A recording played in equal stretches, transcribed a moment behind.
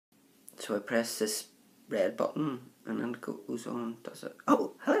So I press this red button and then it goes on, does it?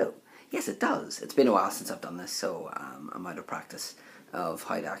 Oh, hello! Yes, it does. It's been a while since I've done this, so I'm out of practice of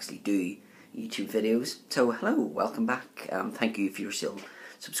how to actually do YouTube videos. So hello, welcome back. Thank you if you're still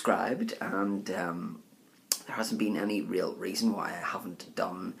subscribed, and there hasn't been any real reason why I haven't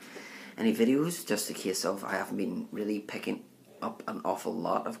done any videos, just a case of I haven't been really picking up an awful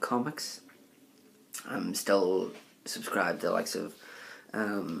lot of comics. I'm still subscribed to the likes of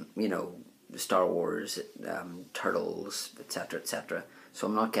you know, Star Wars, Turtles, etc, etc. So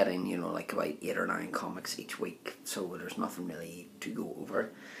I'm not getting, you know, like about 8 or 9 comics each week, so there's nothing really to go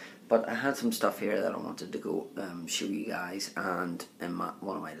over. But I had some stuff here that I wanted to go show you guys, and in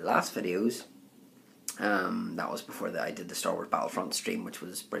one of my last videos, that was before I did the Star Wars Battlefront stream, which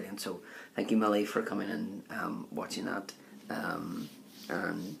was brilliant, so thank you Millie for coming and watching that, and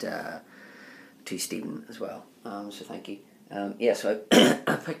to Stephen as well, so thank you. Yeah, so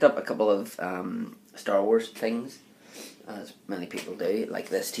I picked up a couple of Star Wars things, as many people do, like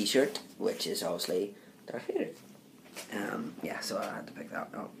this t-shirt, which is obviously Darth Vader. Yeah, so I had to pick that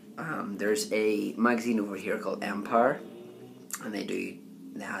up. There's a magazine over here called Empire, and they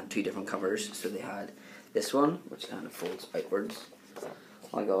had 2 different covers. So they had this one, which kind of folds outwards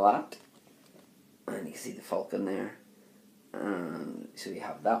like that, and you can see the Falcon there. So you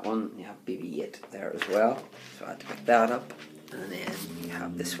have that one, you have BB-8 there as well, so I had to pick that up. And then you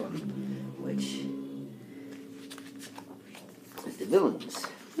have this one, which is the villains.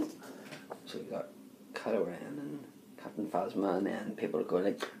 So we got Kylo Ren and Captain Phasma, and then people are going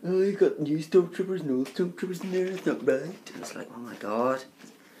like, oh, you got new Stormtroopers and old Stormtroopers in there, that's not right. And it's like, oh my god,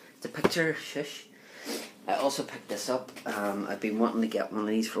 it's a picture, shush. I also picked this up. I've been wanting to get one of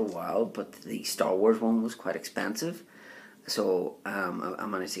these for a while, but the Star Wars one was quite expensive. So I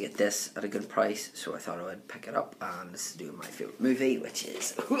managed to get this at a good price, so I thought I would pick it up, and this is doing my favourite movie, which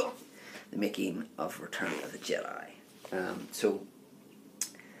is the making of Return of the Jedi.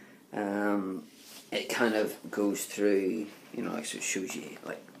 It kind of goes through, you know, like, so it shows you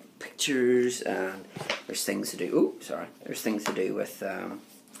like pictures, and there's things to do. There's things to do with oh,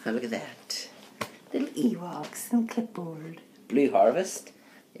 look at that, little Ewoks and clipboard. Blue Harvest,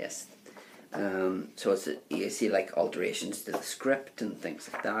 yes. So you see like alterations to the script and things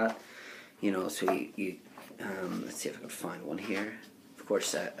like that, you know. So you let's see if I can find one here. Of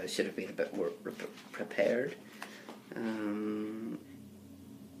course, I should have been a bit more prepared.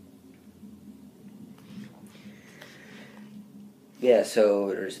 Yeah, so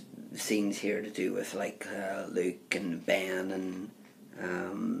there's scenes here to do with like Luke and Ben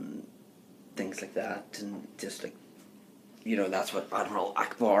and things like that, and just like, you know, that's what Admiral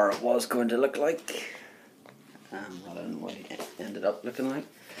Akbar was going to look like, rather than what he ended up looking like.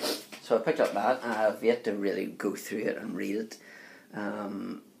 So I picked up that. I've yet to really go through it and read it.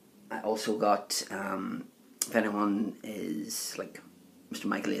 I also got, if anyone is like Mr.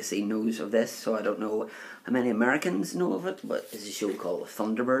 Michael Lacey knows of this, so I don't know how many Americans know of it, but it's a show called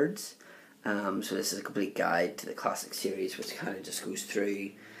Thunderbirds. So this is a complete guide to the classic series, which kind of just goes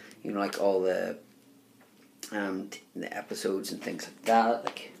through, you know, like all the episodes and things like that,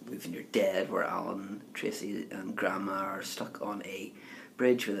 like Moving Your Dead, where Alan, Tracy and Grandma are stuck on a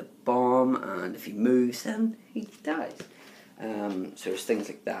bridge with a bomb, and if he moves then he dies. So there's things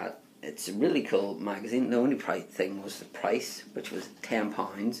like that. It's a really cool magazine. The only thing was the price, which was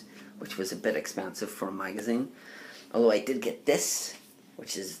 £10, which was a bit expensive for a magazine. Although I did get this,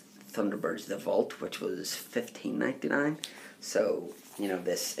 which is Thunderbirds The Vault, which was $15.99. So, you know,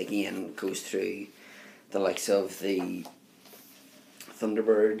 this again goes through the likes of the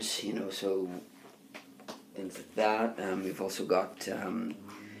Thunderbirds, you know, so things like that. We've also got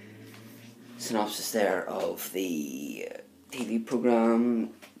synopsis there of the TV program,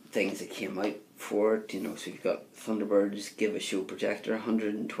 things that came out for it, you know. So you've got Thunderbirds Give a Show Projector,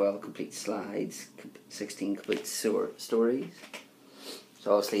 112 complete slides, 16 complete stories.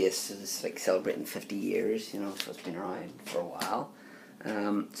 So obviously this is like celebrating 50 years, you know, so it's been around for a while.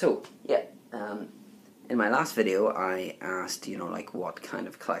 So yeah, in my last video I asked, you know, like what kind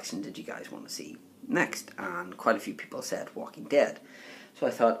of collection did you guys want to see next, and quite a few people said Walking Dead. So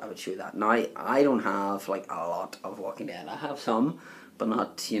I thought I would show that. Now I don't have like a lot of Walking Dead. I have some, but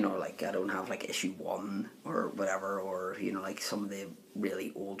not, you know, like I don't have like issue 1 or whatever, or, you know, like some of the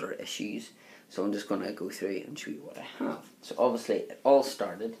really older issues. So I'm just going to go through and show you what I have. So obviously it all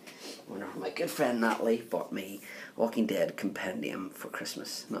started when my good friend Natalie bought me Walking Dead Compendium for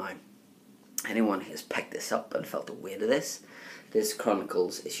Christmas. Now, anyone who has picked this up and felt the weight of this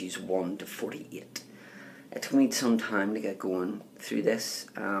chronicles issues 1 to 48. It took me some time to get going through this.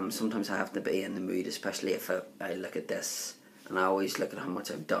 Sometimes I have to be in the mood, especially if I look at this and I always look at how much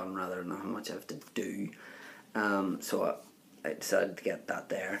I've done rather than how much I have to do. So I decided to get that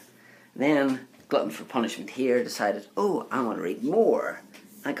there. Then, glutton for punishment here, decided, oh, I want to read more.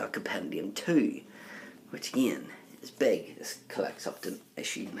 I got Compendium 2, which again is big. This collects up to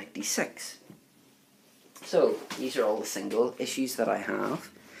issue 96. So, these are all the single issues that I have,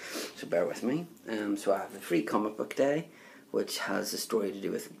 so bear with me. So I have the Free Comic Book Day, which has a story to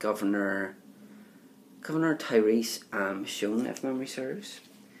do with Governor Tyrese Michonne, if memory serves.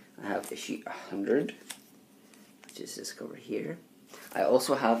 I have issue 100, which is this cover here. I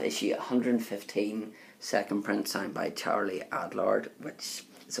also have issue 115, second print, signed by Charlie Adlard, which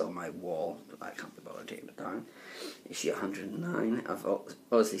is on my wall, but I can't be bothered taking it down. Issue 109, I've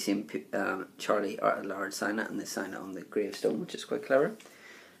obviously seen Charlie Adlard sign it, and they sign it on the gravestone, which is quite clever.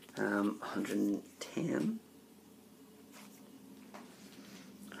 110,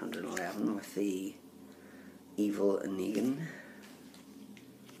 111 with the Evil and Negan,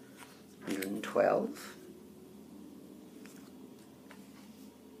 112,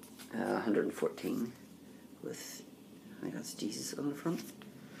 114 with, I think that's Jesus on the front,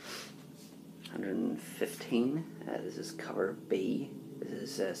 115, this is cover B,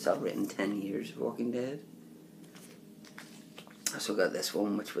 this is celebrating 10 years of Walking Dead. I also got this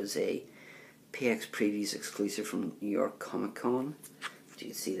one, which was a PX Previews exclusive from New York Comic Con. You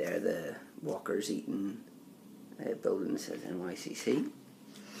can see there the walkers eating a building that says NYCC.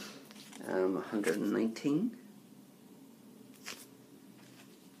 119.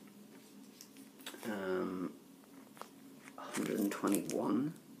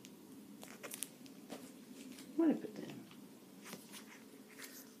 121. What did I put down?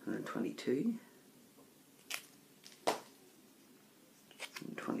 122.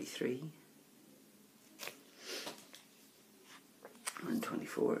 123.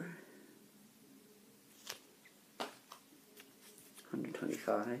 124.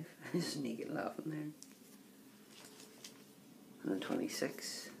 125. There's Negan laughing there.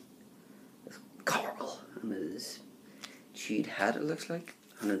 126. That's Carl and his chewed hat, it looks like.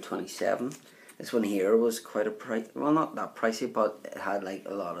 127. This one here was quite a price. Well, not that pricey, but it had like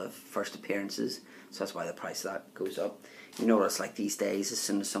a lot of first appearances, so that's why the price of that goes up. You notice, like these days, as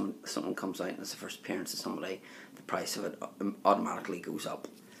soon as something comes out and it's the first appearance of somebody, the price of it automatically goes up.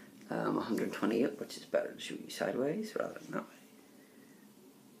 128, which is better to show you sideways rather than that way.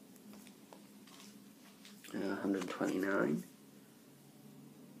 129.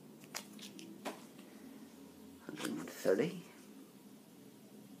 130.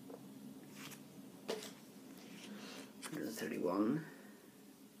 131.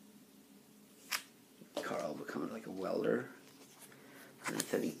 Carl becoming like a welder.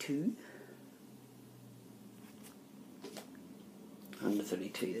 132.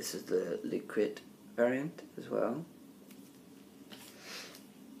 132. This is the Loot Crate variant as well.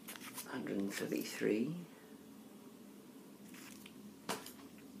 133.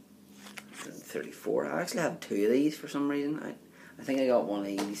 134. I actually have two of these for some reason. I think I got one of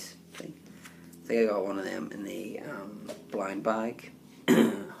these. I think I got one of them in the blind bag.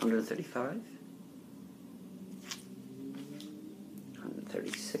 135.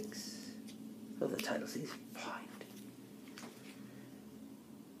 136. Oh, the titles these find.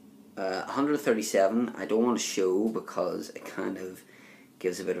 137. I don't want to show because it kind of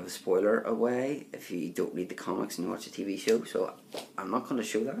gives a bit of a spoiler away if you don't read the comics and you watch the TV show. So I'm not going to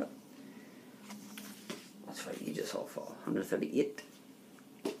show that. That's right, you just all fall. 138.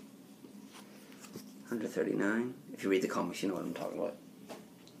 139. If you read the comics, you know what I'm talking about.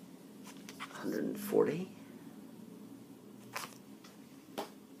 140.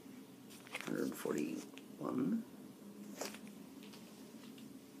 141.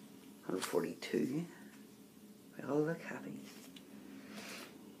 142. They all look happy.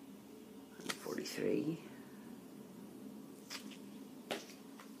 143.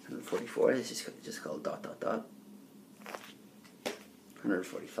 144. This is just called ...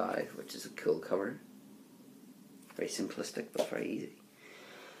 145, which is a cool cover. Very simplistic, but very easy.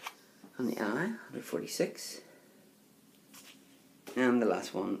 On the eye, 146. And the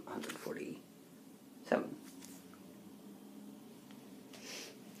last one, 147.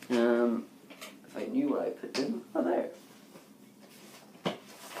 If I knew where I put them, oh, there. I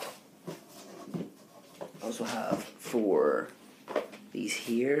also have 4 these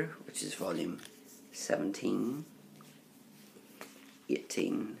here, which is volume 17,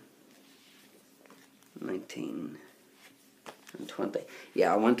 18, 19, and 20.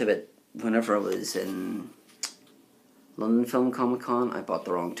 Yeah, I went a bit, whenever I was in London Film Comic Con, I bought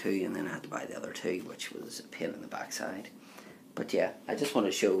the wrong 2 and then I had to buy the other 2, which was a pain in the backside. But yeah, I just want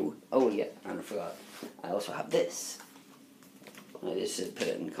to show, oh yeah, and I forgot, I also have this. I just to put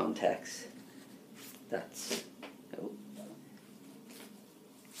it in context. That's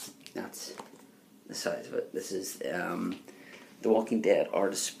the size of it. This is The Walking Dead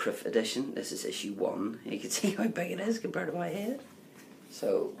Artist Proof Edition. This is issue 1. You can see how big it is compared to my head.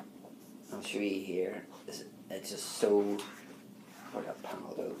 So I'll show you here. It's just so. Where'd that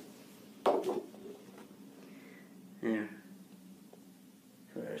panel go? There.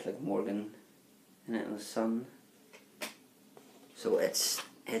 So there's like Morgan in it in the sun. So it's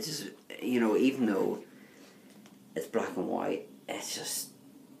just, you know, even though it's black and white, it's just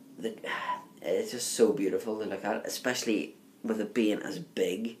so beautiful to look at, especially with it being as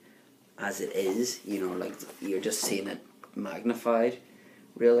big as it is. You know, like you're just seeing it magnified.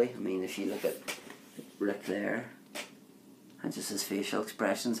 Really, I mean, if you look at Rick there, and just his facial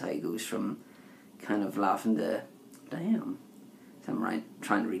expressions, how he goes from kind of laughing to damn. So I'm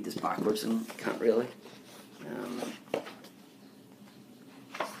trying to read this backwards and can't really.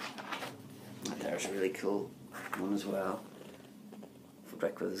 There's a really cool one as well.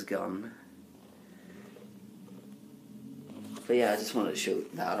 Rick with his gun. But yeah, I just wanted to show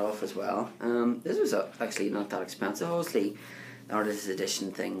that off as well. This was actually not that expensive. Obviously, artist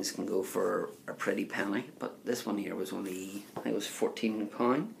edition things can go for a pretty penny, but this one here was only, I think it was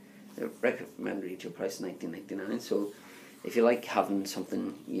 £14. The recommended retail price is $19.99. So if you like having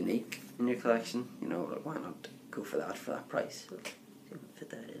something unique in your collection, you know, like, why not go for that price? So, fit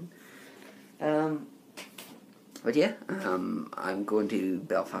that in. But yeah, I'm going to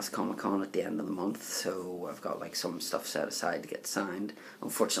Belfast Comic Con at the end of the month, so I've got like some stuff set aside to get signed.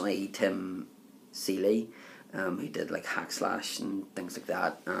 Unfortunately, Tim Seeley, he did like Hack Slash and things like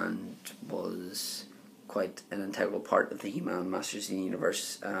that, and was quite an integral part of the He-Man Masters of the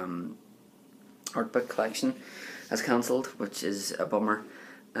Universe art book collection, has cancelled, which is a bummer.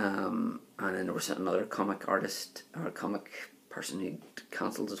 And then there was another comic artist or a comic person who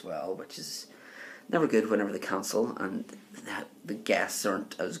cancelled as well, which is never good whenever they cancel, and the guests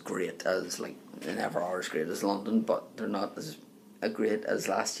aren't as great as, like, they never are as great as London, but they're not as great as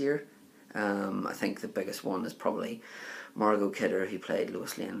last year. I think the biggest one is probably Margot Kidder, who played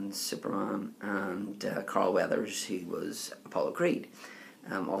Lois Lane's Superman, and Carl Weathers, who was Apollo Creed.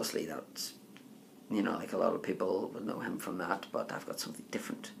 Obviously that's, you know, like a lot of people would know him from that, but I've got something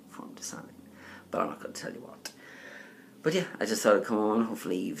different for him to sign, but I'm not going to tell you what. But yeah, I just thought I'd come on.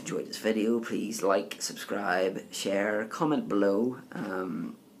 Hopefully you've enjoyed this video. Please like, subscribe, share, comment below.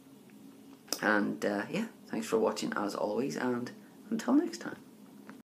 Yeah, thanks for watching as always, and until next time.